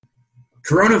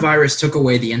Coronavirus took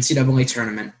away the NCAA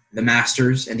tournament, the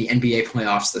Masters, and the NBA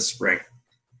playoffs this spring.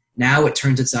 Now it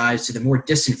turns its eyes to the more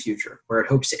distant future, where it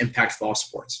hopes to impact fall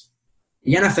sports.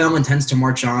 The NFL intends to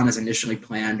march on as initially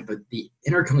planned, but the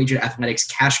intercollegiate athletics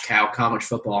cash cow, college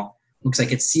football, looks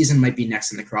like its season might be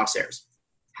next in the crosshairs.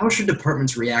 How should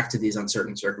departments react to these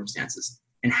uncertain circumstances?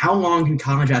 And how long can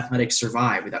college athletics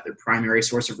survive without their primary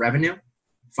source of revenue?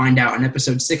 Find out in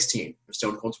episode 16 of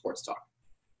Stone Cold Sports Talk.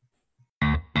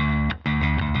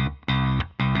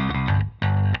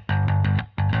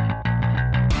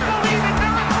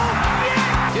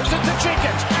 Gives it to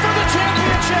Jenkins for the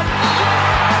championship.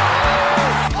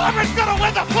 Auburn's going to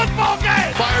win the football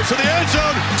game. Fires to the end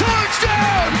zone.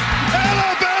 Touchdown!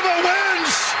 Alabama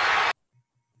wins!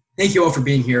 Thank you all for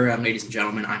being here, ladies and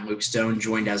gentlemen. I'm Luke Stone,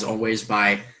 joined as always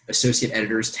by associate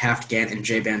editors Taft Gant and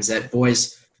Jay Banzette.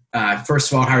 Boys,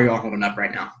 first of all, how are you all holding up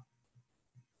right now?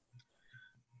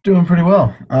 Doing pretty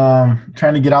well.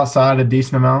 Trying to get outside a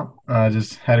decent amount.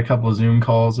 Just had a couple of Zoom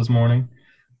calls this morning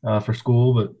for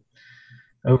school, but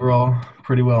overall,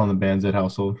 pretty well in the Banzette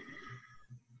household.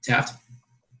 Taft?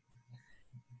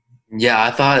 Yeah,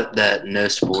 I thought that no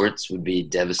sports would be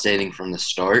devastating from the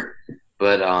start,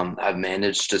 but I've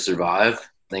managed to survive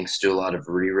thanks to a lot of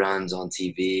reruns on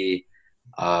TV,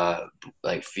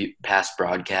 past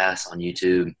broadcasts on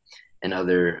YouTube and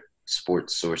other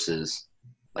sports sources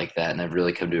like that. And I've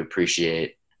really come to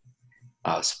appreciate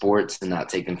sports and not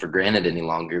take them for granted any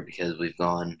longer because we've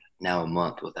gone now a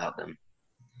month without them.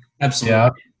 Absolutely. Yeah,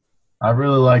 I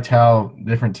really liked how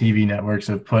different TV networks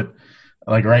have put,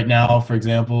 like right now, for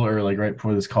example, or like right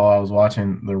before this call, I was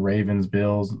watching the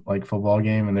Ravens-Bills like football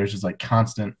game, and there's just like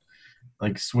constant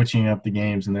like switching up the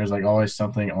games, and there's like always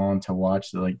something on to watch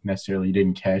that like necessarily you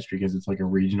didn't catch because it's like a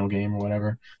regional game or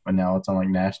whatever, but now it's on like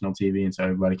national TV, and so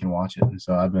everybody can watch it. And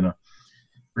so I've been a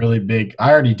really big – I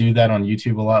already do that on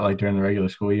YouTube a lot, like during the regular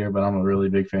school year, but I'm a really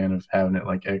big fan of having it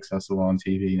like accessible on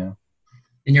TV now.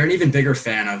 And you're an even bigger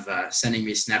fan of sending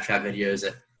me Snapchat videos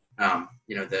at,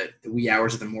 the wee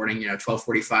hours of the morning,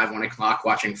 12:45, 1 o'clock,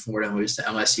 watching Florida lose to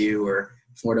LSU or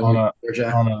Florida lose to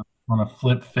Georgia. On a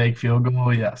flip fake field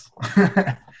goal, yes.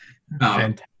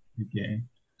 Fantastic game.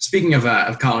 Speaking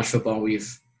of college football,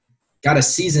 we've got a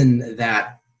season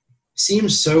that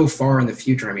seems so far in the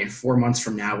future. I mean, 4 months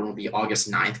from now, it will be August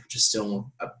 9th, which is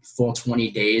still a full 20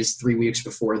 days, 3 weeks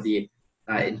before the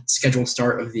scheduled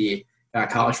start of the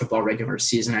college football regular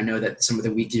season. I know that some of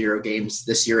the Week 0 games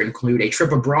this year include a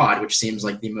trip abroad, which seems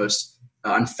like the most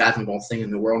unfathomable thing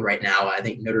in the world right now. I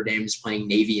think Notre Dame is playing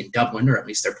Navy in Dublin, or at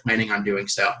least they're planning on doing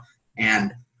so.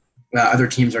 And other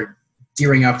teams are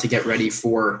gearing up to get ready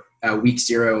for Week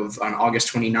 0 on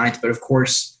August 29th. But, of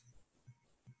course,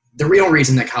 the real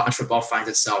reason that college football finds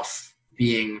itself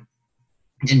being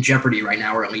in jeopardy right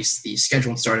now, or at least the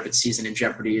scheduled start of its season in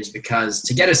jeopardy, is because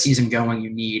to get a season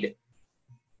going,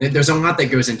 there's a lot that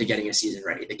goes into getting a season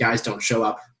ready. The guys don't show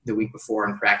up the week before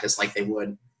and practice like they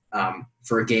would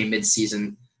for a game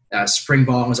mid-season. Spring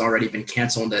ball has already been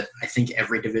canceled at, I think,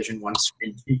 every Division I.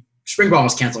 Spring ball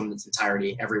was canceled in its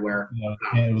entirety everywhere. Yeah,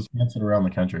 it was canceled around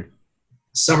the country.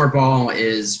 Summer ball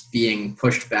is being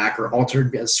pushed back or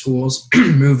altered as schools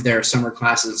move their summer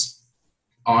classes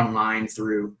online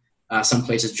through some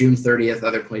places June 30th,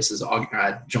 other places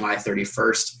July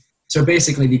 31st. So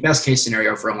basically, the best case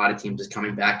scenario for a lot of teams is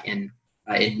coming back in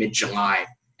mid-July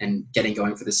and getting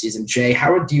going for the season. Jay,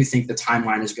 how do you think the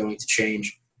timeline is going to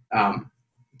change,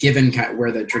 given kind of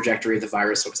where the trajectory of the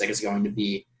virus looks like it's going to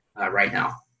be right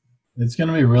now? It's going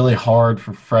to be really hard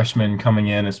for freshmen coming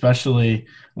in, especially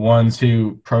ones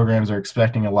who programs are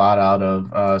expecting a lot out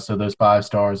of. So those 5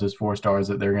 stars, those 4 stars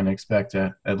that they're going to expect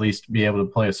to at least be able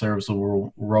to play a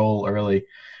serviceable role early.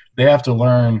 They have to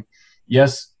learn,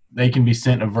 yes, they can be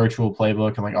sent a virtual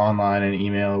playbook and like online and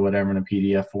email or whatever in a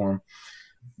PDF form.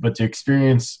 But to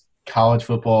experience college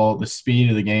football, the speed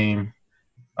of the game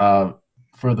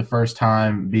for the first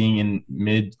time being in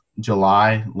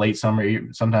mid-July, late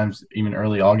summer, sometimes even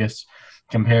early August,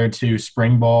 compared to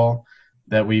spring ball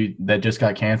that just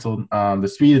got canceled, the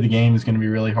speed of the game is going to be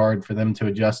really hard for them to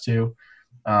adjust to.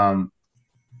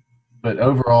 But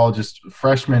overall, just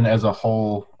freshmen as a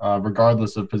whole,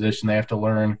 regardless of position, they have to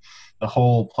learn the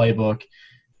whole playbook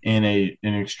in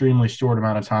an extremely short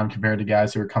amount of time compared to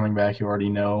guys who are coming back who already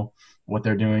know what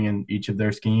they're doing in each of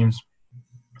their schemes.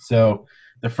 So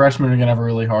the freshmen are going to have a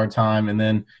really hard time. And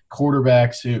then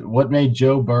quarterbacks, what made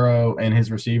Joe Burrow and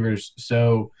his receivers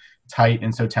so tight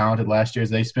and so talented last year is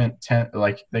they spent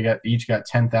each got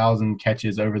 10,000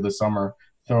 catches over the summer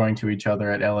throwing to each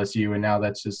other at LSU, and now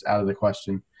that's just out of the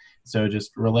question. So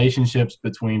just relationships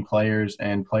between players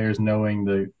and players knowing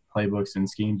the playbooks and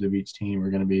schemes of each team are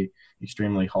going to be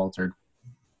extremely altered.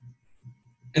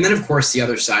 And then, of course, the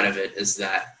other side of it is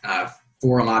that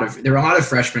there are a lot of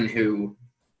freshmen who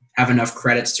have enough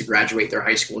credits to graduate their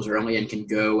high schools early and can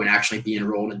go and actually be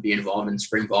enrolled and be involved in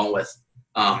spring ball with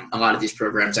a lot of these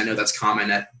programs. I know that's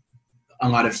common at a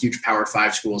lot of huge Power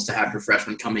 5 schools to have your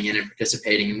freshmen coming in and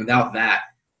participating. And without that,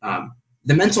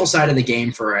 the mental side of the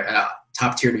game for a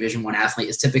top-tier Division I athlete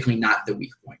is typically not the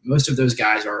weak point. Most of those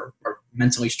guys are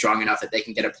mentally strong enough that they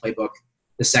can get a playbook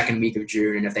the second week of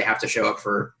June, and if they have to show up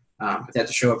for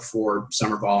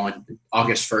summer ball on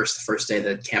August 1st, the first day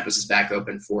the campus is back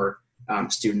open for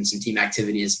students and team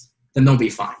activities, then they'll be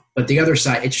fine. But the other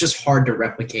side, it's just hard to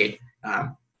replicate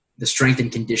the strength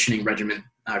and conditioning regimen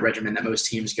that most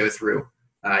teams go through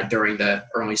during the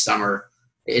early summer.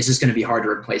 It's just going to be hard to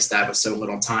replace that with so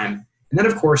little time. And then,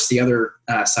 of course, the other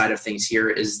side of things here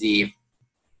is the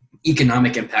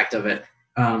economic impact of it.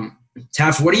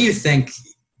 Taft, what do you think?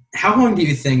 How long do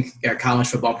you think college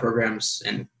football programs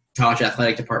and college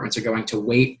athletic departments are going to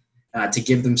wait to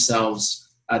give themselves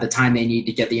the time they need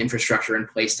to get the infrastructure in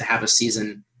place to have a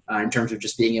season in terms of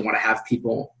just being able to have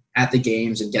people at the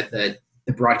games and get the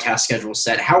broadcast schedule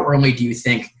set? How early do you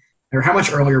think, or how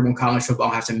much earlier will college football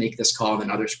have to make this call than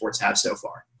other sports have so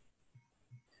far?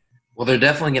 Well, they're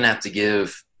definitely going to have to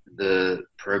give the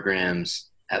programs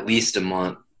at least a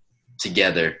month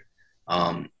together,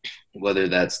 whether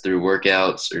that's through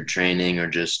workouts or training or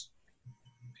just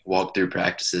walk-through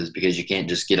practices, because you can't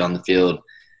just get on the field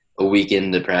a week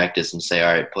into practice and say,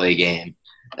 all right, play a game.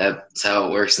 That's how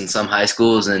it works in some high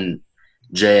schools. And,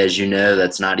 Jay, as you know,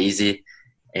 that's not easy.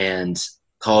 And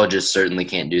colleges certainly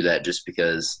can't do that just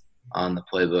because the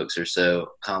playbooks are so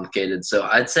complicated. So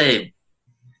I'd say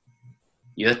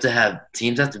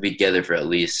teams have to be together for at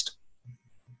least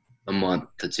a month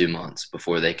to 2 months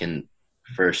before they can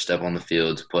first step on the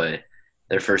field to play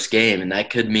their first game. And that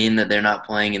could mean that they're not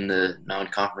playing in the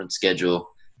non-conference schedule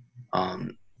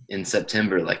in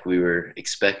September like we were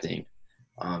expecting.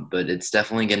 But it's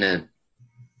definitely going to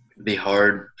be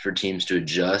hard for teams to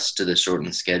adjust to the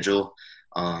shortened schedule.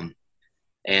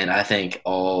 And I think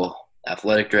all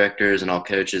athletic directors and all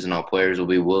coaches and all players will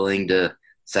be willing to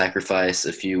sacrifice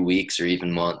a few weeks or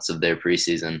even months of their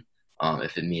preseason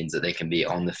if it means that they can be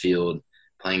on the field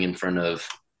playing in front of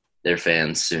their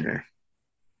fans sooner.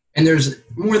 And there's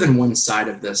more than one side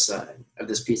of this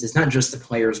piece. It's not just the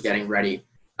players getting ready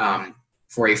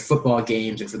for a football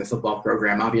games and for the football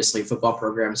program. Obviously, football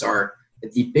programs are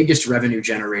the biggest revenue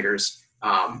generators,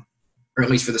 or at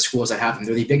least for the schools that have them.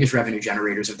 They're the biggest revenue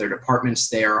generators of their departments.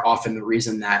 They are often the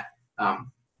reason that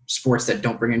sports that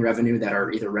don't bring in revenue, that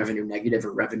are either revenue negative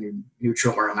or revenue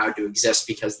neutral, are allowed to exist,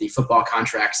 because the football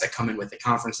contracts that come in with the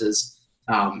conferences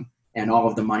and all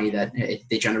of the money that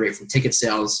they generate from ticket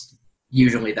sales,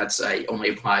 usually that's only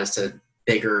applies to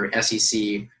bigger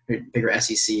SEC,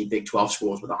 Big 12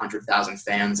 schools with 100,000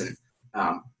 fans and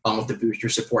all of the booster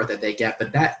support that they get.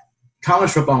 But that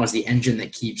college football is the engine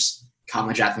that keeps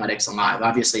college athletics alive.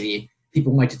 Obviously,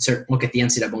 people like to look at the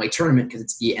NCAA tournament because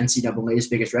it's the NCAA's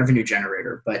biggest revenue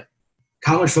generator, but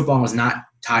college football is not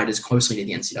tied as closely to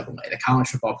the NCAA. The college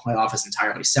football playoff is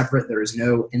entirely separate. There is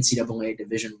no NCAA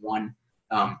Division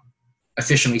I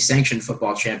officially sanctioned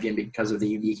football champion because of the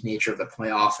unique nature of the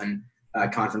playoff and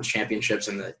conference championships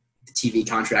and the TV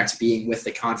contracts being with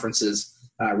the conferences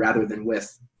rather than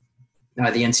with the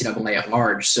NCAA at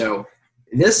large. So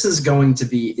this is going to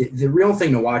be – the real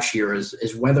thing to watch here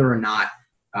is whether or not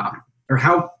or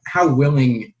how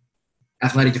willing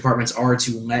athletic departments are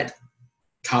to let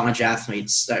college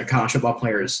athletes, college football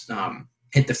players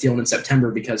hit the field in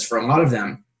September, because for a lot of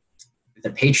them, the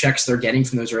paychecks they're getting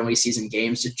from those early season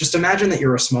games, just imagine that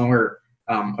you're a smaller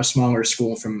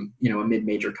school from, a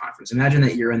mid-major conference. Imagine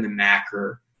that you're in the MAC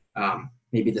or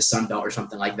maybe the Sun Belt or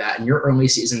something like that, and your early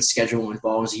season schedule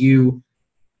involves you,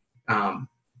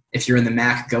 if you're in the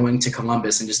MAC, going to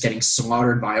Columbus and just getting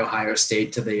slaughtered by Ohio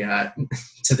State to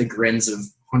the grins of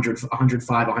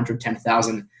 105,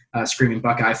 110,000 screaming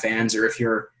Buckeye fans, or if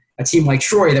you're a team like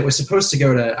Troy that was supposed to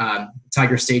go to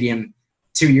Tiger Stadium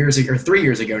 2 years ago, or 3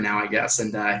 years ago now, I guess,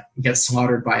 and get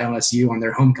slaughtered by LSU on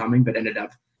their homecoming, but ended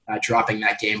up dropping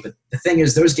that game. But the thing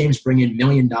is, those games bring in $1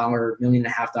 million, $1.5 million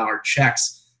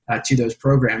checks to those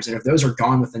programs. And if those are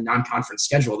gone with the non-conference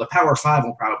schedule, the Power 5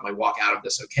 will probably walk out of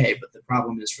this okay. But the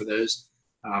problem is for those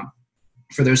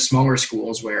smaller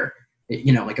schools where,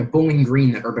 like a Bowling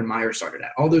Green that Urban Meyer started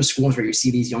at, all those schools where you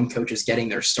see these young coaches getting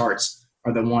their starts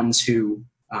are the ones who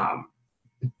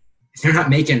they're not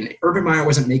making. Urban Meyer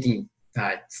wasn't making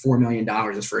 $4 million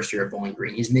his first year at Bowling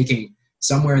Green. He's making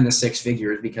somewhere in the six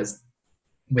figures, because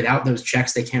without those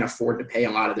checks, they can't afford to pay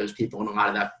a lot of those people and a lot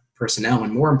of that personnel.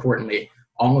 And more importantly,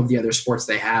 all of the other sports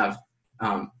they have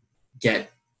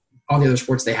get all the other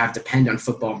sports they have depend on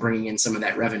football bringing in some of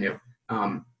that revenue.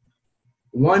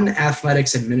 One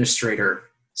athletics administrator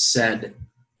said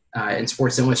in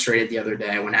Sports Illustrated the other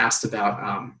day when asked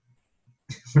about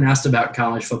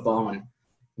college football and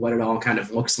what it all kind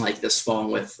of looks like this fall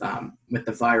with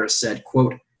the virus, said,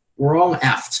 quote, "We're all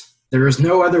effed. There is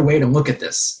no other way to look at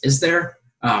this, is there?"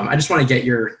 I just want to get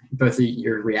both of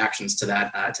your reactions to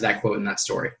that quote in that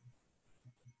story.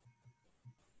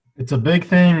 It's a big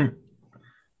thing.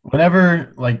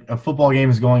 Whenever like a football game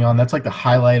is going on, that's like the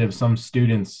highlight of some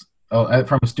students.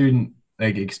 From a student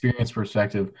like experience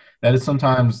perspective, that is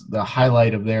sometimes the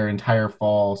highlight of their entire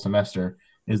fall semester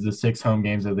is the 6 home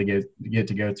games that they get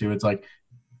to go to. It's like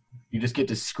you just get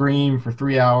to scream for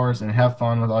 3 hours and have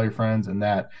fun with all your friends and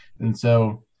that. And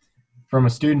so from a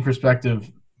student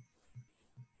perspective,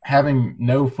 having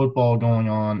no football going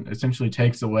on essentially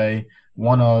takes away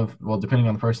depending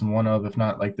on the person, if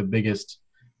not like the biggest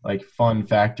like fun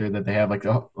factor that they have. Like,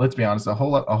 let's be honest, a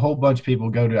whole bunch of people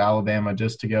go to Alabama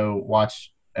just to go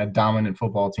watch a dominant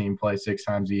football team play 6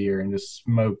 times a year and just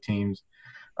smoke teams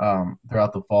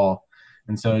throughout the fall.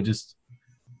 And so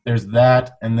there's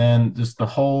that. And then just the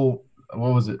whole,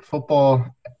 football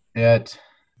at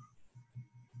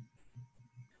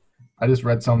 – I just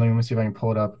read something. Let me see if I can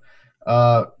pull it up.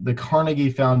 The Carnegie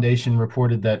Foundation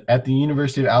reported that at the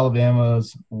University of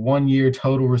Alabama's 1-year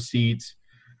total receipts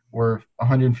were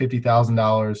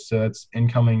 $150,000, so that's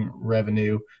incoming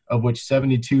revenue, of which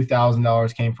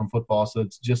 $72,000 came from football, so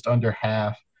it's just under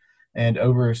half, and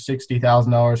over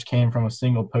 $60,000 came from a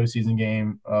single postseason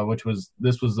game,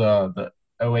 this was the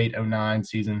 08-09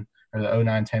 season, or the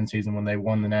 09-10 season when they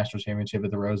won the national championship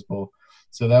at the Rose Bowl.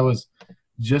 So that was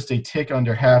just a tick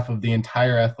under half of the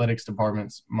entire athletics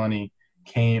department's money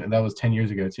came. That was 10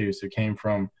 years ago too, so it came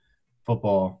from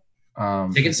football.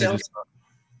 Ticket sales.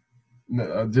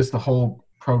 Just the whole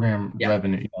program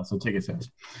revenue, so ticket sales.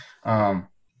 So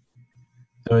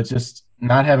it's just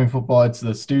not having football. It's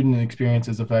the student experience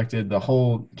is affected. The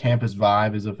whole campus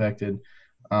vibe is affected.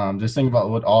 Just think about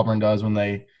what Auburn does when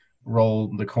they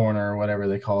roll the corner or whatever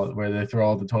they call it, where they throw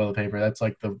all the toilet paper. That's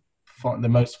like the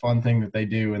most fun thing that they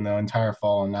do in the entire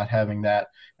fall, and not having that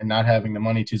and not having the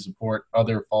money to support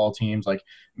other fall teams like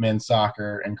men's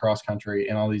soccer and cross country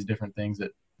and all these different things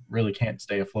that really can't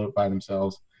stay afloat by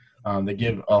themselves. They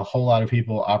give a whole lot of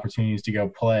people opportunities to go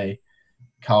play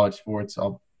college sports.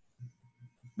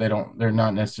 They're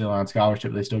not necessarily on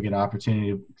scholarship. They still get an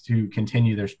opportunity to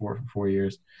continue their sport for 4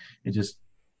 years. It just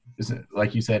isn't,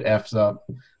 like you said, F's up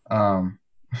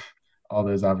all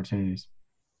those opportunities.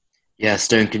 Yeah,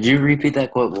 Stone, could you repeat that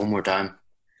quote one more time?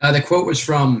 The quote was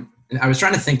from – I was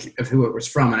trying to think of who it was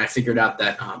from, and I figured out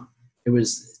that it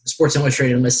was Sports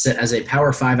Illustrated lists it as a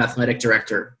Power 5 athletic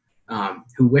director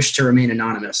who wished to remain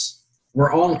anonymous.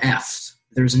 We're all effed.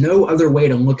 There's no other way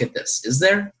to look at this, is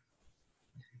there?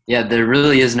 Yeah, there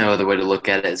really is no other way to look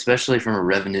at it, especially from a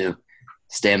revenue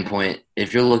standpoint.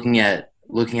 If you're looking at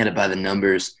it by the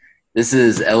numbers, this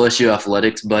is LSU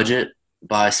athletics budget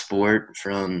by sport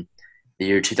from the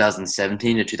year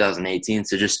 2017 to 2018,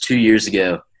 so just 2 years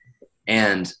ago.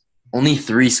 And only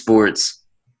 3 sports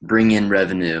bring in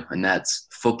revenue, and that's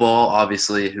football,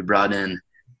 obviously, who brought in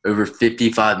over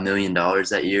 $55 million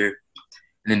that year,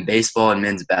 and then baseball and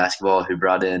men's basketball, who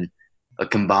brought in a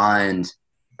combined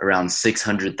around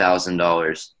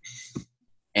 $600,000.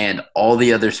 And all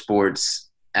the other sports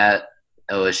at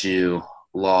LSU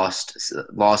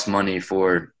lost money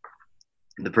for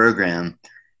the program.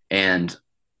 And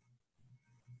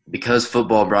because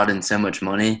football brought in so much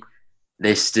money,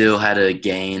 they still had a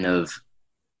gain of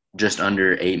just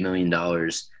under $8 million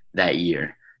that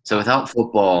year. So without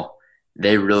football,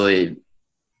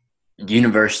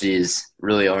 universities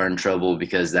really are in trouble,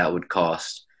 because that would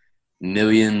cost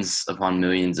millions upon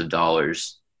millions of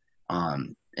dollars.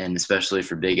 And especially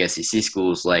for big SEC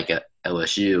schools like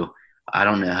LSU, I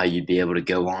don't know how you'd be able to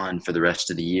go on for the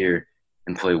rest of the year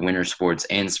and play winter sports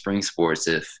and spring sports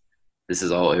if this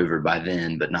is all over by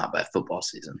then, but not by football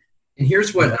season. And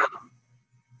here's what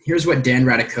Dan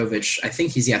Radakovich, I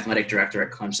think he's the athletic director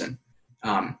at Clemson.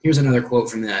 Here's another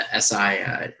quote from the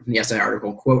SI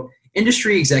article. Quote,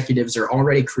 "Industry executives are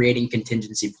already creating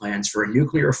contingency plans for a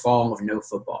nuclear fall of no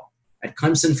football. At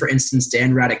Clemson, for instance,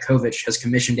 Dan Radakovich has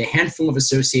commissioned a handful of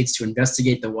associates to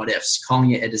investigate the what-ifs,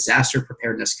 calling it a disaster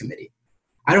preparedness committee.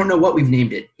 I don't know what we've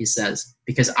named it," he says,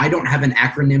 "because I don't have an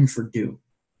acronym for doom."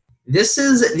 This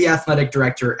is the athletic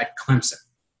director at Clemson,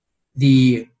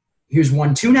 who's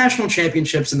won 2 national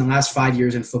championships in the last 5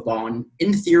 years in football, and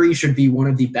in theory should be one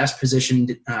of the best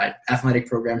positioned athletic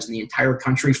programs in the entire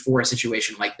country for a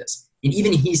situation like this. And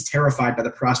even he's terrified by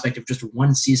the prospect of just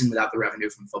one season without the revenue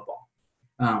from football.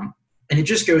 And it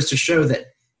just goes to show that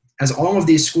as all of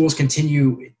these schools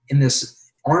continue in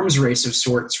this arms race of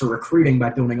sorts for recruiting by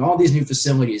building all these new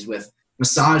facilities with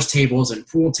massage tables and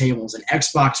pool tables and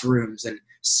Xbox rooms and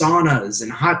saunas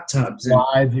and hot tubs and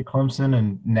Slides at Clemson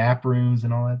and nap rooms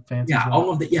and all that fancy stuff. all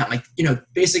of the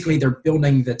basically they're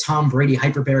building the Tom Brady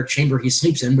hyperbaric chamber he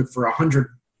sleeps in, but for 100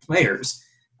 players.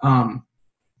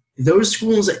 Those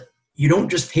schools, you don't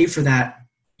just pay for that.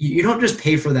 You don't just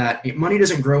pay for that. Money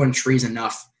doesn't grow on trees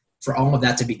enough for all of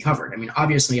that to be covered. I mean,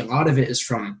 obviously, a lot of it is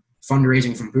from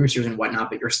fundraising from boosters and whatnot,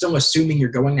 but you're still assuming you're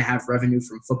going to have revenue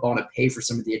from football to pay for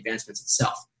some of the advancements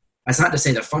itself. That's not to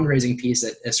say the fundraising piece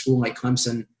at a school like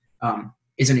Clemson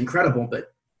isn't incredible,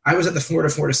 but I was at the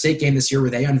Florida State game this year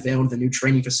where they unveiled the new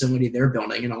training facility they're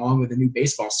building, and along with the new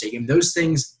baseball stadium. Those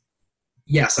things,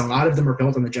 yes, a lot of them are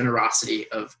built on the generosity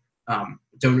of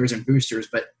donors and boosters,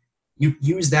 but you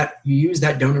use that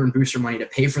donor and booster money to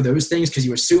pay for those things because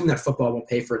you assume that football will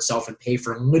pay for itself and pay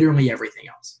for literally everything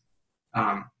else.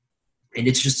 And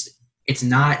it's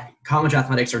not – college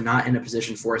athletics are not in a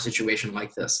position for a situation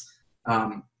like this.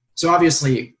 So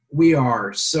obviously we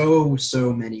are so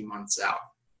many months out,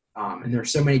 and there are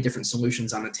so many different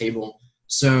solutions on the table.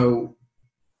 So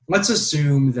let's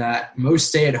assume that most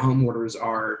stay-at-home orders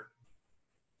are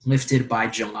lifted by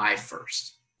July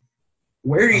 1st.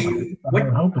 Where do you –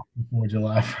 I'm hoping before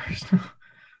July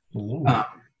 1st.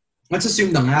 Let's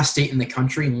assume the last state in the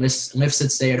country lifts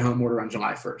its stay-at-home order on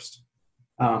July 1st.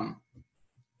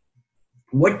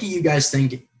 What do you guys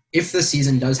think if the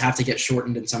season does have to get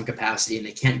shortened in some capacity and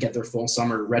they can't get their full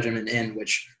summer regimen in,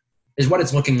 which is what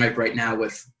it's looking like right now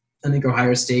with – I think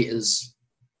Ohio State is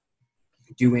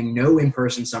doing no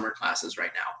in-person summer classes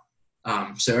right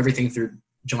now. So everything through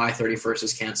July 31st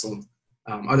is canceled.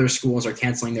 Other schools are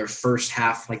canceling their first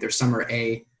half, like their summer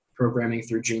A programming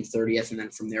through June 30th, and then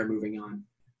from there moving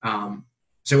on.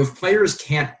 So if players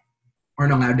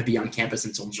aren't allowed to be on campus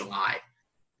until July,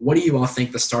 what do you all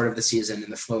think the start of the season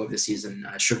and the flow of the season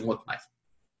should look like?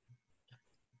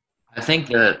 I think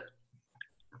that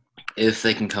if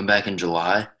they can come back in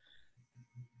July,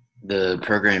 the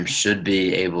program should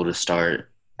be able to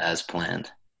start as planned.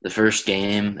 The first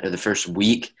game or the first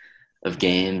week of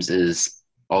games is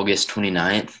August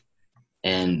 29th,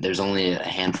 and there's only a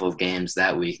handful of games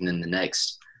that week, and then the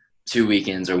next 2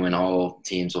 weekends are when all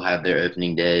teams will have their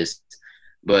opening days.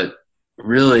 But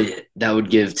really, that would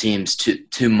give teams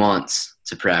 2 months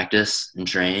to practice and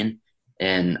train,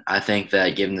 and I think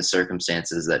that given the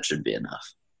circumstances, that should be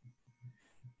enough.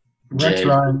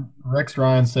 Rex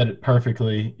Ryan said it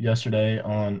perfectly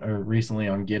recently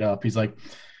on Get Up. He's like,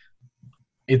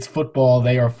 it's football.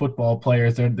 They are football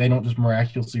players. They don't just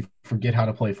miraculously forget how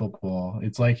to play football.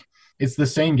 It's like it's the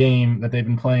same game that they've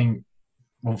been playing,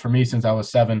 well, for me since I was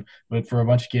 7, but for a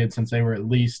bunch of kids since they were at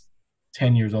least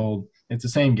 10 years old. It's the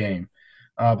same game.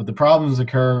 But the problems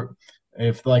occur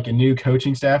if like a new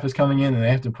coaching staff is coming in and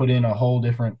they have to put in a whole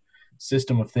different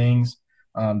system of things.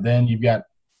 Then you've got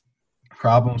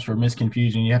problems for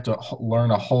misconfusion. You have to learn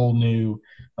a whole new,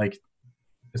 like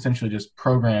essentially just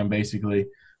program basically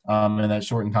in that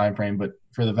shortened time frame. But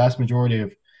for the vast majority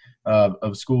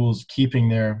of schools keeping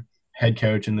their head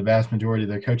coach and the vast majority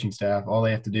of their coaching staff, all they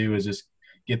have to do is just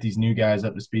get these new guys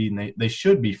up to speed, and they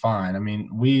should be fine. I mean,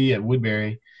 we at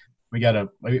Woodbury, we had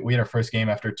our first game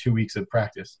after 2 weeks of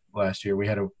practice last year. We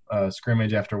had a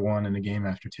scrimmage after 1 and a game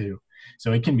after 2.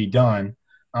 So it can be done.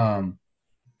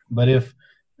 But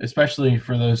especially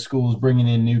for those schools bringing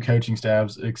in new coaching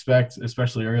staffs, expect,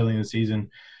 especially early in the season,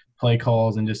 play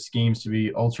calls and just schemes to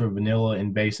be ultra vanilla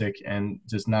and basic and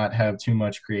just not have too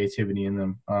much creativity in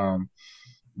them.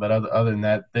 But other than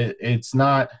that, it's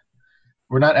not –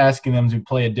 we're not asking them to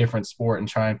play a different sport and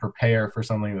try and prepare for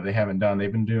something that they haven't done.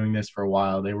 They've been doing this for a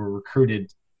while. They were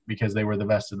recruited because they were the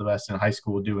best of the best in high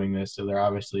school doing this, so they're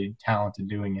obviously talented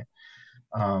doing it.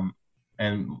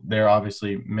 And they're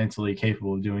obviously mentally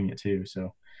capable of doing it too.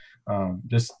 So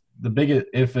just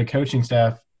if the coaching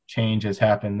staff change has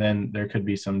happened, then there could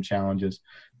be some challenges.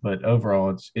 But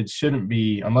overall, it shouldn't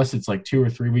be, unless it's like 2 or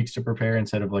 3 weeks to prepare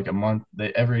instead of like a month,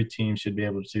 that every team should be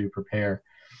able to prepare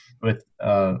with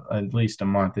at least a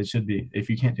month. It should be. If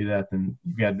you can't do that, then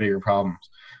you've got bigger problems.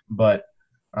 But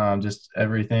just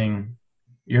everything,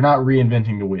 you're not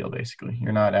reinventing the wheel, basically.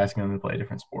 You're not asking them to play a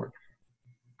different sport.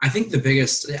 I think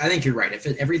you're right. If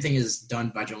everything is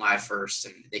done by July 1st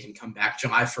and they can come back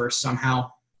July 1st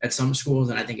somehow at some schools,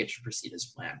 then I think it should proceed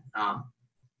as planned.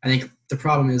 I think the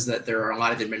problem is that there are a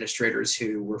lot of administrators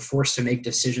who were forced to make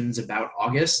decisions about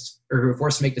August, or who were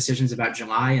forced to make decisions about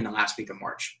July in the last week of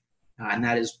March. And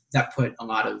that put a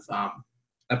lot of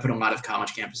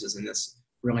college campuses in this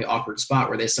really awkward spot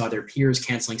where they saw their peers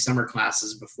canceling summer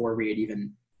classes before we had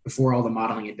even before all the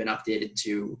modeling had been updated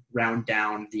to round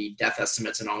down the death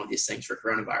estimates and all of these things for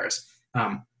coronavirus.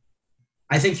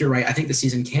 I think you're right. I think the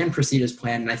season can proceed as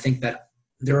planned, and I think that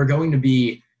there are going to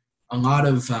be a lot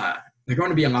of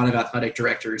athletic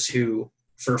directors who,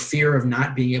 for fear of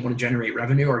not being able to generate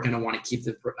revenue, are going to want to keep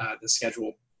the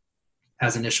schedule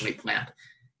as initially planned.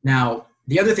 Now,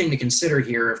 the other thing to consider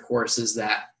here, of course, is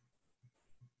that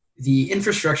the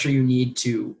infrastructure you need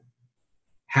to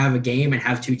have a game and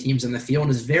have two teams in the field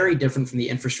is very different from the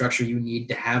infrastructure you need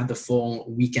to have the full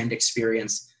weekend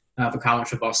experience of a college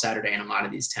football Saturday in a lot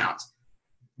of these towns.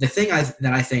 The thing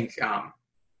that I think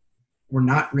we're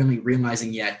not really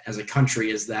realizing yet as a country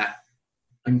is that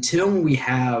until we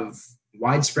have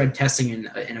widespread testing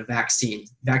in a vaccine,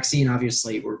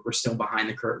 obviously we're still behind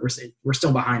the curve. We're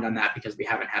still behind on that because we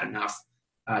haven't had enough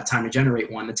time to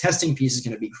generate one. The testing piece is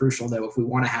going to be crucial, though, if we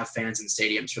want to have fans in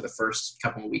stadiums for the first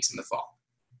couple of weeks in the fall.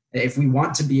 If we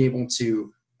want to be able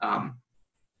to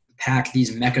pack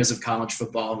these meccas of college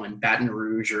football in Baton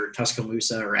Rouge or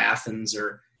Tuscaloosa or Athens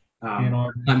or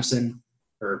Clemson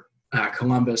or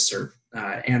Columbus or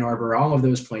Ann Arbor, all of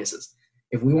those places,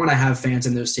 if we want to have fans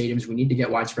in those stadiums, we need to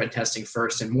get widespread testing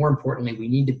first. And more importantly, we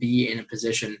need to be in a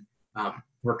position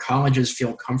where colleges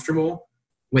feel comfortable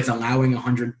with allowing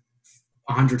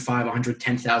 105,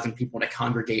 110,000 people to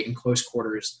congregate in close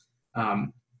quarters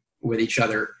with each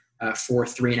other for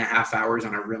 3.5 hours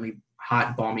on a really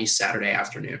hot, balmy Saturday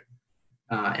afternoon.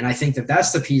 And I think that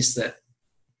that's the piece that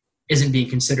isn't being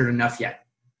considered enough yet.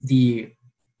 The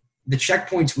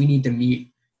checkpoints we need to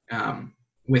meet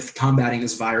with combating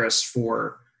this virus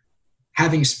for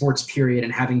having sports period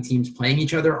and having teams playing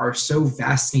each other are so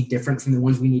vastly different from the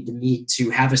ones we need to meet to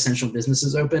have essential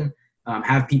businesses open,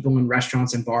 have people in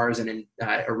restaurants and bars and in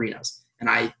arenas. And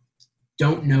I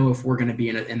don't know if we're going to be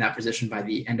in that position by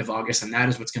the end of August, and that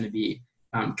is what's going to be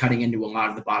cutting into a lot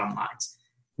of the bottom lines.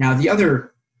 Now, the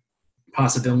other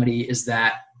possibility is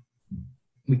that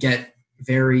we get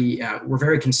we're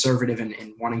very conservative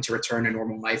in wanting to return to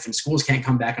normal life, and schools can't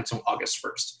come back until August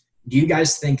 1st. Do you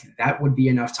guys think that would be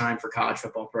enough time for college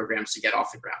football programs to get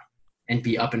off the ground and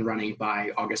be up and running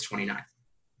by August 29th?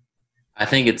 I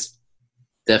think it's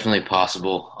definitely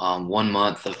possible. 1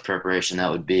 month of preparation,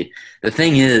 that would be. The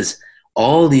thing is,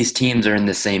 all these teams are in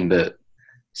the same boat.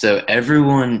 So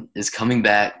everyone is coming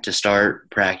back to start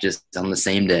practice on the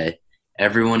same day.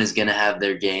 Everyone is going to have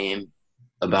their game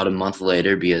about a month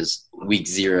later because week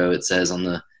 0, it says on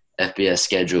the FBS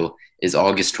schedule, is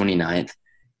August 29th.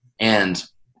 And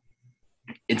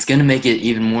it's going to make it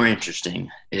even more interesting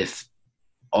if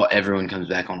everyone comes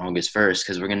back on August 1st,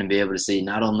 because we're going to be able to see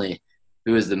not only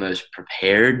who is the most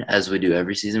prepared, as we do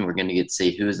every season, we're going to get to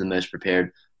see who is the most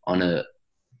prepared on a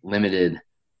limited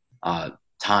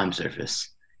time surface,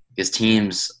 because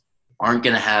teams aren't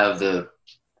going to have the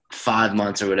 5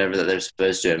 months or whatever that they're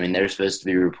supposed to. I mean, they're supposed to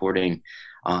be reporting.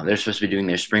 They're supposed to be doing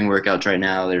their spring workouts right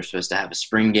now. They're supposed to have a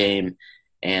spring game.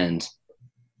 And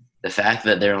the fact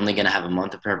that they're only going to have a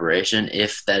month of preparation,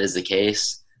 if that is the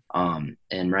case,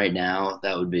 and right now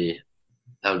that would be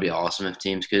awesome if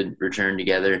teams could return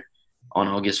together on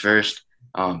August 1st.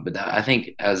 But I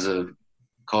think as a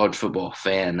college football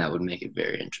fan, that would make it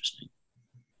very interesting.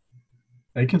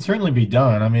 It can certainly be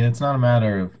done. I mean, it's not a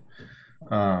matter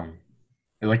of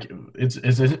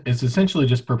it's essentially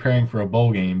just preparing for a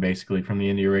bowl game, basically, from the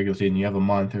end of your regular season. You have a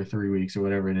month or 3 weeks or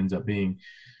whatever it ends up being.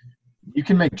 You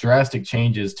can make drastic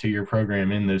changes to your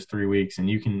program in those 3 weeks, and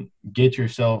you can get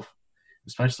yourself,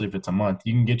 especially if it's a month,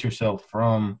 you can get yourself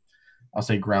from, I'll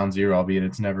say ground zero, albeit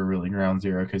it's never really ground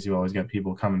zero because you always got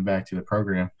people coming back to the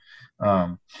program.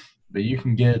 But you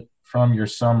can get from your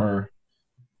summer,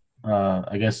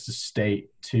 I guess,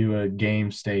 to a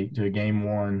game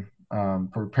 1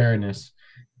 preparedness,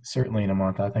 certainly in a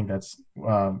month. I think that's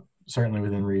certainly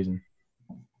within reason.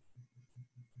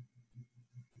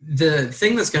 The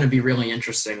thing that's going to be really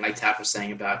interesting, like Taff was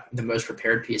saying about the most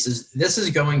prepared piece, is this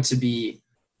is going to be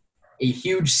a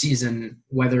huge season,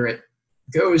 whether it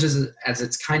goes as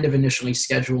it's kind of initially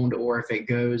scheduled, or if it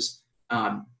goes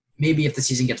maybe if the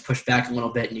season gets pushed back a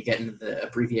little bit and you get into the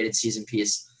abbreviated season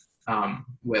piece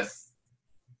with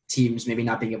teams maybe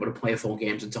not being able to play full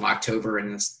games until October,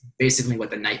 and it's basically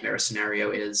what the nightmare scenario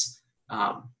is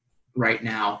right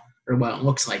now, or what it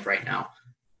looks like right now.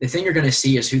 The thing you're going to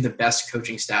see is who the best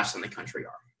coaching staffs in the country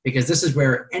are, because this is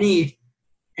where any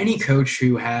coach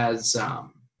who has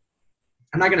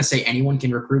I'm not going to say anyone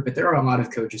can recruit, but there are a lot of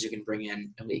coaches who can bring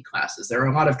in elite classes. There are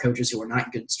a lot of coaches who are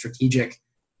not good strategic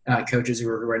coaches who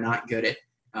are not good at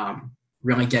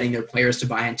really getting their players to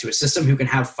buy into a system, who can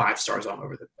have 5 stars all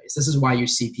over the place. This is why you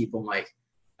see people like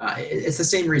it's the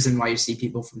same reason why you see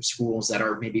people from schools that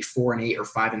are maybe 4-8 or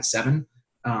 5-7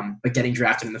 but getting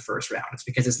drafted in the first round. It's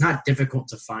because it's not difficult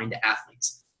to find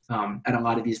athletes at a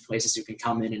lot of these places who can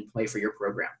come in and play for your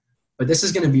program. But this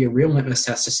is going to be a real litmus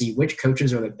test to see which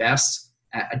coaches are the best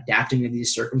at adapting to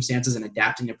these circumstances and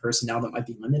adapting to personnel that might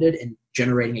be limited and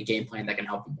generating a game plan that can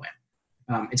help them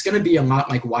win. It's going to be a lot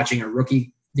like watching a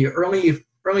rookie. The early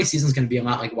season is going to be a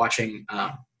lot like watching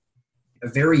a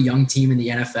very young team in the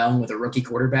NFL with a rookie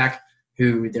quarterback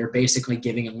who they're basically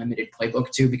giving a limited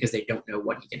playbook to because they don't know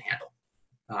what he can handle.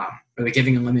 Or they're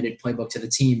giving a limited playbook to the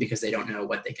team because they don't know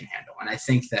what they can handle. And I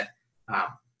think that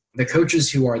the coaches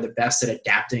who are the best at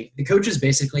adapting, the coaches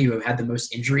basically who have had the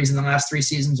most injuries in the last 3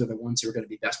 seasons are the ones who are going to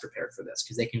be best prepared for this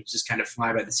because they can just kind of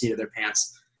fly by the seat of their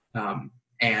pants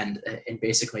and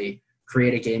basically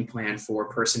create a game plan for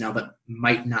personnel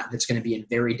that's going to be in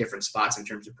very different spots in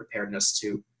terms of preparedness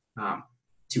to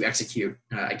execute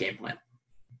a game plan.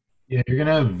 Yeah, you're going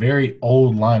to have very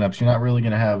old lineups. You're not really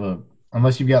going to have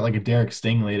unless you've got like a Derek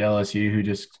Stingley at LSU who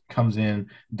just comes in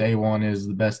day one is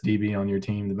the best DB on your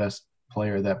team, the best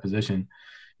player at that position.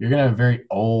 You're going to have very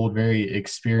old, very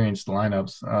experienced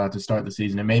lineups to start the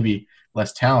season. It may be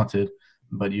less talented,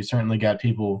 but you certainly got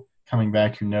people coming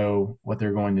back who know what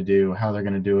they're going to do, how they're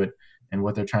going to do it, and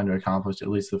what they're trying to accomplish at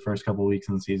least the first couple of weeks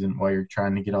in the season while you're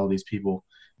trying to get all these people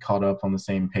caught up on the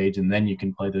same page, and then you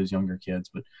can play those younger kids.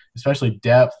 But especially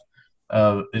depth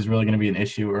is really going to be an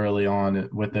issue early on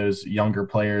with those younger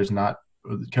players, the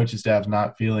coaching staff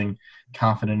not feeling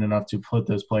confident enough to put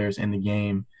those players in the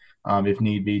game if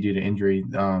need be due to injury.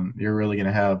 You're really going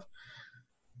to have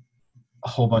a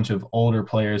whole bunch of older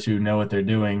players who know what they're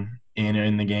doing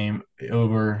in the game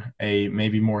over a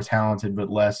maybe more talented but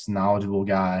less knowledgeable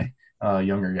guy,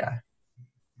 younger guy.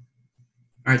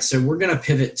 All right, so we're going to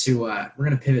pivot to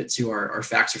our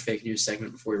facts or fake news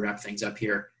segment before we wrap things up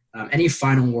here. Any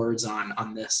final words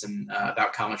on this and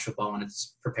about college football and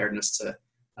its preparedness to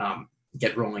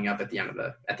get rolling up at the end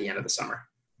of the summer?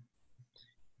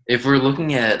 If we're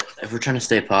trying to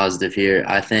stay positive here,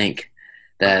 I think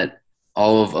that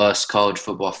all of us college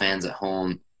football fans at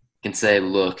home can say,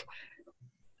 look,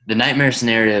 the nightmare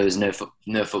scenario is no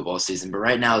football season, but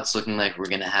right now it's looking like we're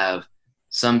going to have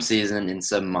some season in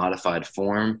some modified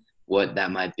form. What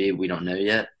that might be, we don't know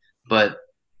yet, but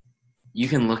you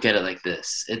can look at it like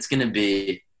this. It's going to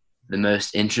be the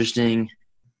most interesting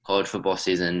college football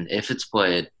season, if it's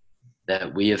played,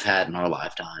 that we have had in our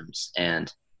lifetimes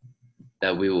and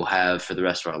that we will have for the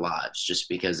rest of our lives just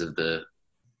because of the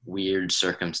weird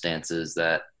circumstances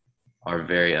that are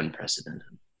very unprecedented.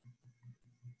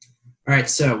 All right,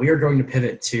 so we are going to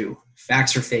pivot to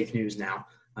facts or fake news now,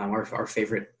 our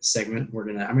favorite segment.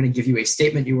 I'm going to give you a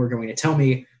statement. You are going to tell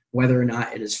me whether or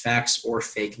not it is facts or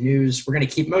fake news. We're going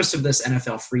to keep most of this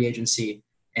NFL free agency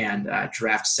and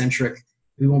draft-centric.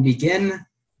 We will begin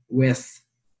with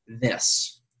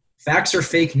this. Facts or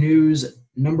fake news,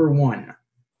 number 1.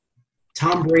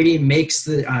 Tom Brady makes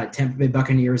the Tampa Bay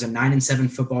Buccaneers a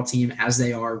 9-7 football team as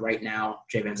they are right now.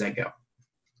 Jay Van Zandt, go.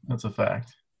 That's a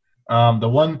fact. The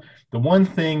one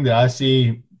thing that I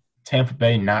see Tampa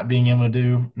Bay not being able to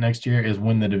do next year is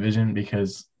win the division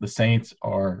because the Saints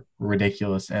are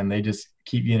ridiculous and they just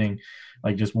keep getting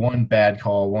like just one bad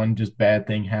call, one just bad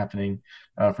thing happening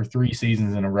for 3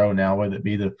 seasons in a row now, whether it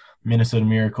be the Minnesota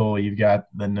Miracle, you've got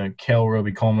the Nickel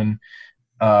Roby-Coleman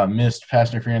missed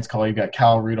pass interference call, you've got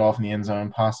Kyle Rudolph in the end zone,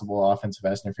 possible offensive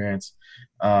pass interference.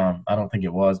 I don't think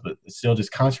it was, but it's still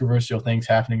just controversial things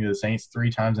happening to the Saints 3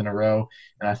 times in a row,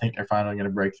 and I think they're finally going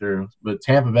to break through. But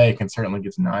Tampa Bay can certainly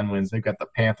get 9 wins. They've got the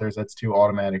Panthers. That's 2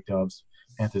 automatic dubs.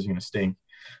 Panthers are going to stink.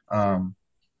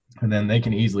 And then they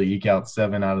can easily eke out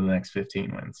 7 out of the next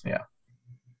 15 wins. Yeah.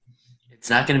 It's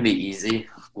not going to be easy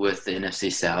with the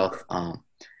NFC South.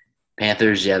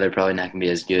 Panthers, they're probably not going to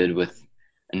be as good with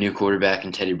a new quarterback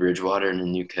in Teddy Bridgewater and a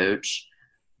new coach.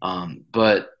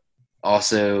 But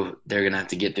also they're going to have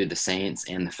to get through the Saints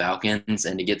and the Falcons,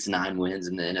 and to get to 9 wins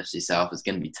in the NFC South is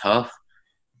going to be tough.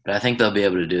 But I think they'll be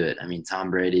able to do it. I mean,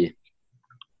 Tom Brady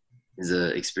is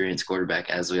an experienced quarterback,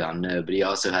 as we all know, but he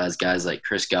also has guys like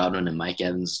Chris Godwin and Mike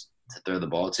Evans to throw the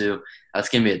ball to. That's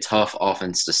going to be a tough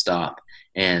offense to stop,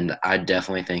 and I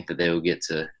definitely think that they will get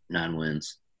to 9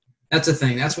 wins. That's the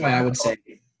thing. That's why I would say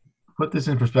 – put this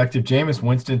in perspective. Jameis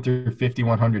Winston threw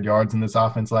 5,100 yards in this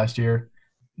offense last year.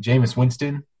 Jameis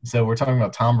Winston. So we're talking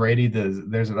about Tom Brady.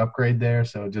 There's an upgrade there.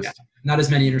 So just not as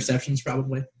many interceptions,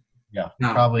 probably. Yeah,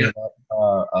 probably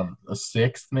about a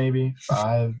 6th, maybe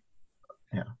 5.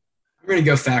 Yeah, I'm going to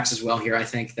go facts as well here. I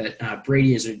think that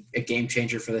Brady is a game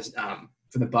changer for this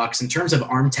for the Bucs in terms of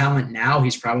arm talent. Now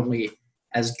he's probably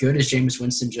as good as Jameis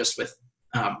Winston just with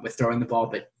throwing the ball,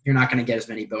 but you're not going to get as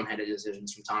many boneheaded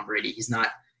decisions from Tom Brady. He's not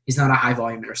he's not a high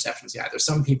volume interceptions guy. There's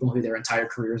some people who their entire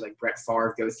careers, like Brett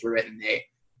Favre, go through it and they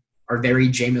are very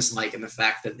Jameis-like in the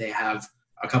fact that they have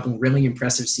a couple really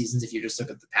impressive seasons if you just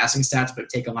look at the passing stats, but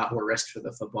take a lot more risks with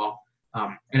the football.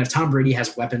 And if Tom Brady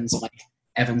has weapons like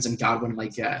Evans and Godwin,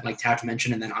 like Taft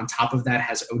mentioned, and then on top of that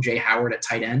has O.J. Howard at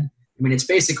tight end, I mean, it's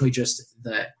basically just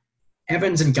the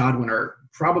Evans and Godwin are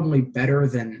probably better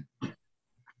than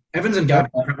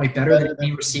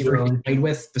any receiver he played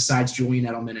with besides Julian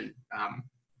Edelman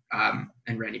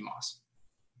and Randy Moss.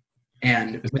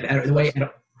 And with the way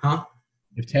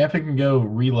if Tampa can go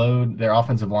reload their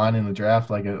offensive line in the draft,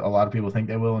 like a lot of people think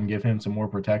they will, and give him some more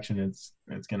protection, it's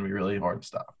going to be really hard to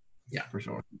stop. Yeah, for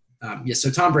sure. So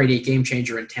Tom Brady, game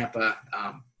changer in Tampa.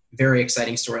 Very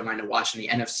exciting storyline to watch in the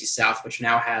NFC South, which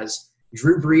now has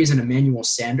Drew Brees and Emmanuel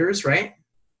Sanders, right?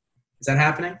 Is that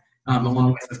happening?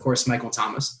 Along with, of course, Michael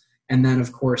Thomas. And then,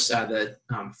 of course, the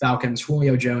Falcons,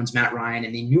 Julio Jones, Matt Ryan,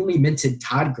 and the newly minted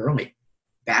Todd Gurley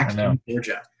back in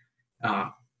Georgia.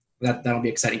 That'll be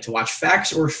exciting to watch.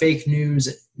 Facts or fake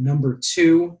news number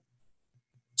 2,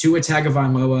 Tua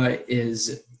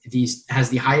Tagovailoa has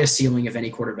the highest ceiling of any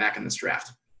quarterback in this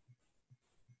draft.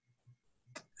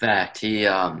 Fact. He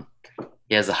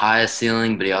has the highest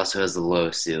ceiling, but he also has the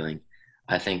lowest ceiling.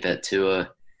 I think that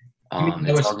Tua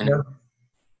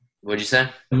what'd you say?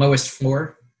 The lowest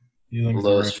floor?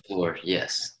 Lowest floor,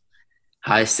 yes.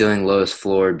 High ceiling, lowest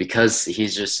floor, because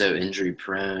he's just so injury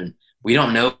prone. We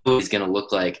don't know what he's going to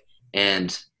look like.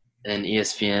 And an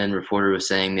ESPN reporter was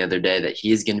saying the other day that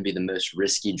he is going to be the most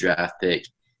risky draft pick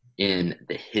in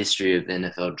the history of the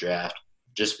NFL draft,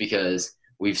 just because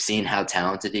we've seen how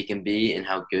talented he can be and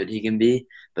how good he can be.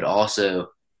 But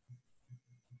also,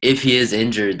 if he is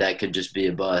injured, that could just be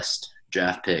a bust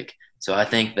draft pick. So I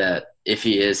think that if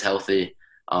he is healthy,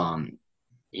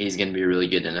 he's going to be a really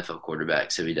good NFL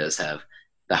quarterback. So he does have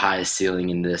the highest ceiling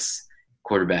in this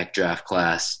quarterback draft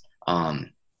class,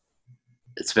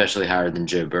 especially higher than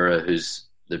Joe Burrow, who's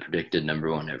the predicted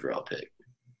number 1 overall pick.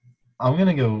 I'm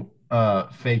going to go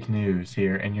fake news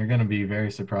here, and you're going to be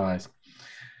very surprised.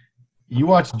 You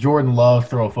watch Jordan Love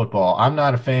throw a football. I'm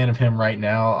not a fan of him right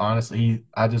now. Honestly,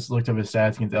 I just looked up his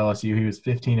stats against LSU. He was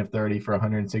 15 of 30 for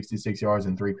 166 yards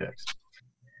and 3 picks.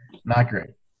 Not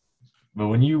great. But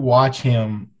when you watch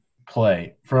him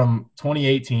play from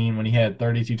 2018 when he had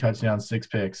 32 touchdowns, 6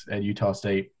 picks at Utah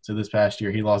State to this past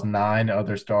year, he lost 9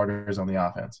 other starters on the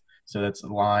offense. So that's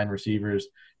line, receivers,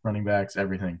 running backs,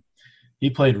 everything. He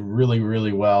played really,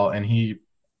 really well, and he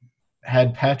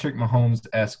had Patrick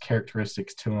Mahomes-esque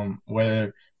characteristics to him,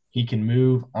 where he can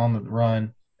move on the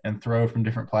run and throw from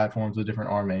different platforms with different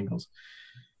arm angles.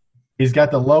 He's got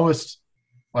the lowest,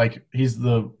 he's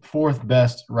the 4th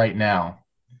best right now.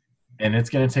 And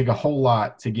it's going to take a whole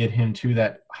lot to get him to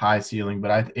that high ceiling,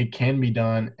 but it can be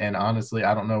done. And honestly,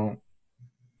 I don't know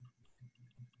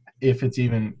if it's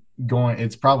even going –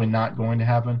 it's probably not going to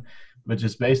happen. But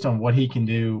just based on what he can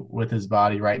do with his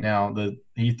body right now,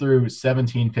 he threw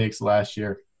 17 picks last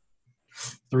year.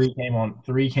 3 came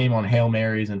on Hail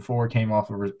Marys, and 4 came off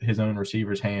of his own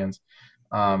receivers' hands.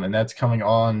 And that's coming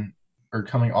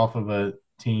off of a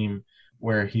team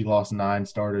where he lost 9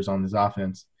 starters on his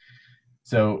offense.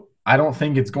 So I don't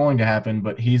think it's going to happen,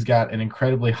 but he's got an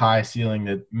incredibly high ceiling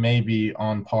that may be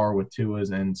on par with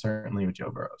Tua's and certainly with Joe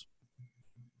Burrow's.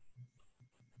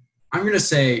 I'm going to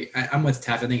say I'm with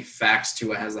Taft. I think facts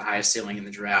Tua has the highest ceiling in the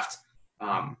draft.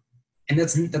 And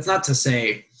that's not to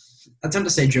say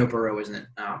Joe Burrow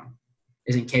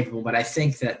isn't capable, but I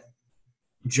think that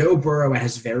Joe Burrow at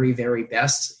his very, very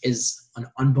best is an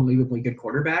unbelievably good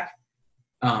quarterback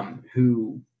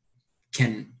who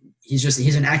can –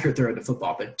 he's an accurate thrower of the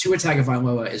football, but Tua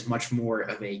Tagovailoa is much more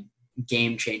of a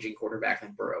game-changing quarterback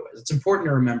than Burrow is. It's important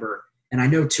to remember, and I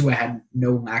know Tua had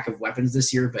no lack of weapons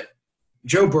this year, but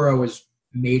Joe Burrow was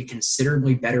made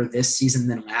considerably better this season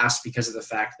than last because of the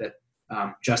fact that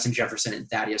Justin Jefferson and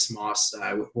Thaddeus Moss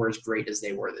were as great as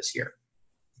they were this year.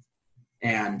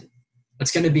 And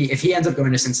it's going to be, if he ends up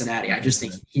going to Cincinnati, I just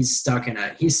think he's got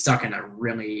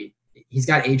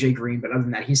AJ Green, but other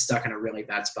than that, he's stuck in a really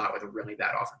bad spot with a really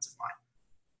bad offensive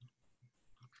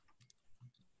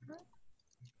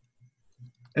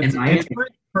line.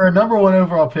 For a number 1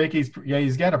 overall pick, he's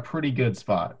got a pretty good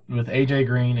spot with AJ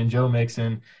Green and Joe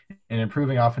Mixon, an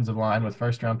improving offensive line with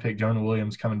first-round pick Jonah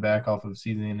Williams coming back off of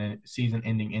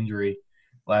season-ending injury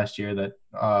last year, that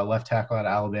left tackle out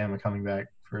of Alabama coming back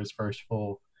for his first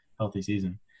full healthy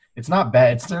season. It's not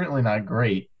bad. It's certainly not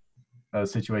great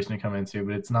situation to come into,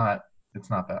 but it's not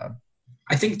bad.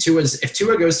 I think if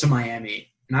Tua goes to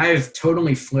Miami, and I have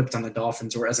totally flipped on the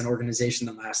Dolphins or as an organization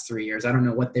the last 3 years. I don't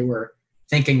know what they were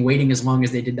thinking waiting as long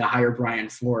as they did to hire Brian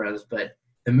Flores, but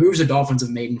the moves the Dolphins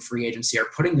have made in free agency are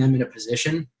putting them in a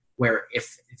position where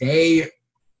if they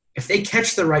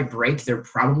catch the right break, they're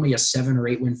probably a 7 or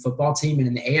 8 win football team. And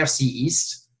in the AFC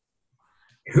East,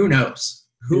 who knows?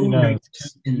 Who knows?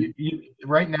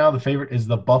 Right now, the favorite is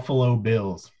the Buffalo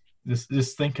Bills.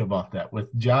 Just think about that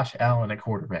with Josh Allen at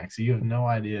quarterback. So you have no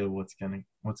idea what's going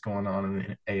on in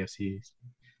the AFC East.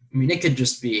 I mean, it could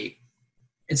just be.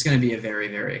 It's going to be a very,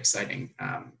 very exciting.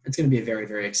 It's going to be a very,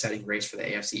 very exciting race for the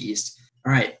AFC East.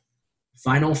 All right.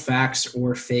 Final facts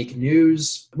or fake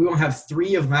news. We will have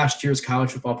 3 of last year's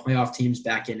college football playoff teams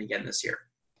back in again this year.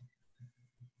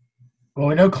 Well,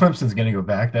 we know Clemson's going to go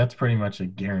back. That's pretty much a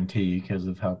guarantee because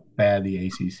of how bad the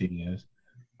ACC is.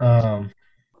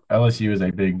 LSU is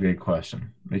a big, big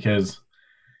question because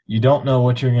you don't know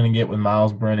what you're going to get with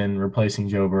Miles Brennan replacing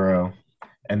Joe Burrow,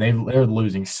 and they're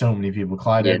losing so many people.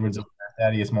 Clyde Edwards,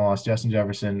 Thaddeus Moss, Justin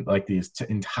Jefferson, like the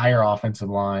entire offensive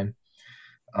line.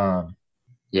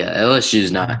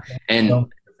 LSU's not. And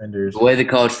the way the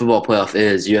college football playoff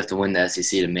is, you have to win the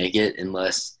SEC to make it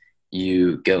unless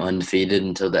you go undefeated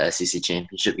until the SEC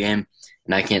championship game.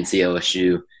 And I can't see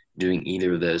LSU doing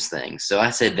either of those things. So I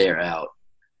say they're out.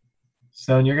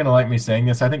 So, and you're going to like me saying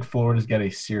this, I think Florida's got a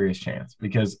serious chance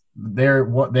because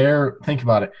they're think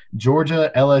about it,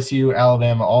 Georgia, LSU,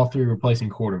 Alabama, all 3 replacing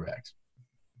quarterbacks.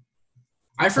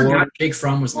 I forgot Jake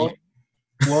Fromm was leaving.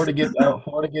 Florida gets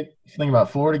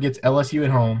LSU at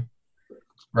home,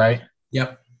 right?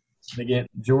 Yep. They get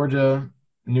Georgia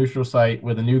neutral site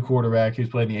with a new quarterback who's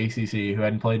played in the ACC, who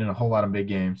hadn't played in a whole lot of big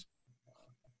games.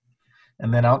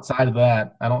 And then outside of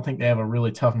that, I don't think they have a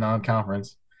really tough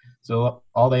non-conference. So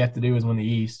all they have to do is win the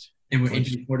East. And we're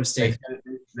into Florida State.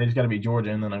 They just got to beat Georgia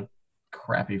and then a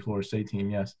crappy Florida State team.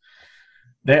 Yes.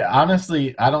 They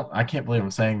honestly, I can't believe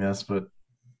I'm saying this, but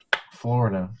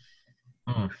Florida.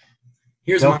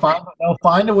 They'll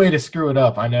find a way to screw it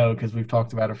up. I know because we've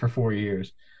talked about it for 4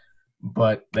 years,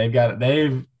 but I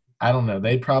don't know.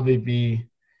 They'd probably be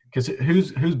because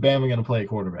who's Bama going to play at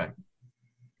quarterback?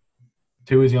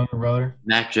 To his younger brother,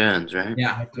 Mac Jones, right?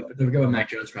 Yeah, they'll go with Mac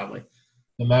Jones probably.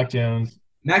 So Mac Jones.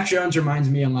 Mac Jones reminds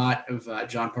me a lot of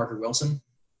John Parker Wilson,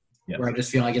 where I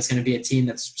just feel like it's going to be a team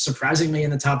that's surprisingly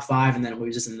in the top 5 and then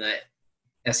loses in the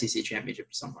SEC championship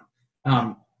to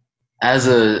someone. As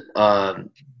a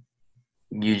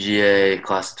UGA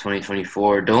class of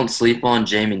 2024, don't sleep on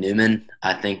Jamie Newman.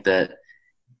 I think that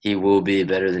he will be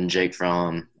better than Jake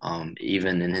Fromm,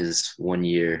 even in his 1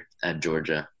 year at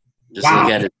Georgia. Just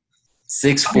look at it.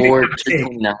 6'4",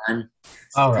 229.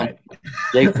 All right.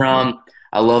 Jake Fromm,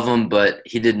 I love him, but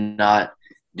he did not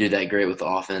do that great with the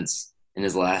offense in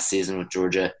his last season with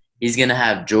Georgia. He's going to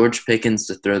have George Pickens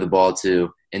to throw the ball to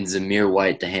and Zamir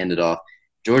White to hand it off.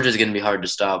 Georgia's going to be hard to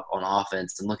stop on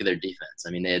offense, and look at their defense. I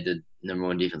mean, they had the number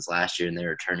 1 defense last year, and they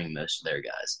were returning most of their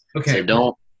guys. Okay.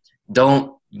 So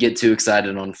don't get too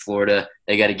excited on Florida.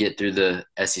 They got to get through the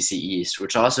SEC East,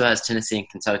 which also has Tennessee and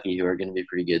Kentucky, who are going to be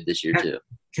pretty good this year too.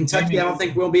 Kentucky, I don't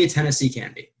think will be. Tennessee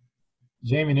can be.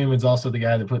 Jamie Newman's also the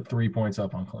guy that put 3 points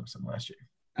up on Clemson last year.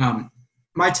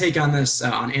 My take on this,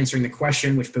 on answering the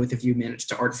question, which both of you managed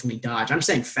to artfully dodge, I'm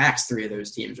saying facts 3 of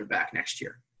those teams are back next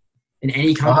year. In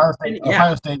any Ohio State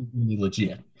is going to be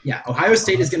legit. Yeah, Ohio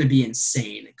State is going to be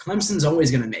insane. Clemson's always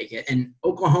going to make it, and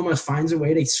Oklahoma finds a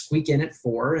way to squeak in at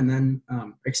 4, and then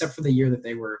except for the year that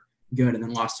they were good and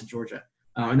then lost to Georgia.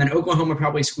 And then Oklahoma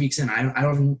probably squeaks in. I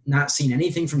have not seen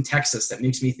anything from Texas that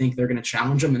makes me think they're going to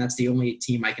challenge them, and that's the only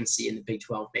team I can see in the Big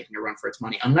 12 making a run for its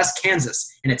money, unless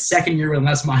Kansas, in its second year with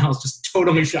Les Miles, just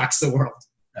totally shocks the world.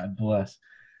 God bless.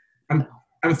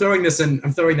 I'm throwing this in.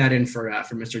 I'm throwing that in for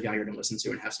Mr. Geiger to listen to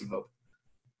and have some hope.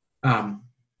 All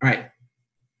right.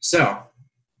 So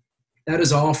that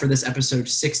is all for this episode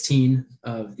 16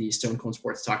 of the Stone Cold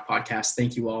Sports Talk podcast.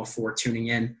 Thank you all for tuning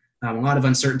in. A lot of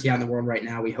uncertainty out in the world right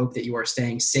now. We hope that you are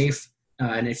staying safe.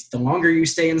 And if the longer you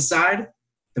stay inside,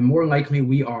 the more likely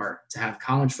we are to have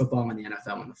college football and the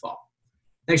NFL in the fall.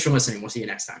 Thanks for listening. We'll see you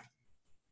next time.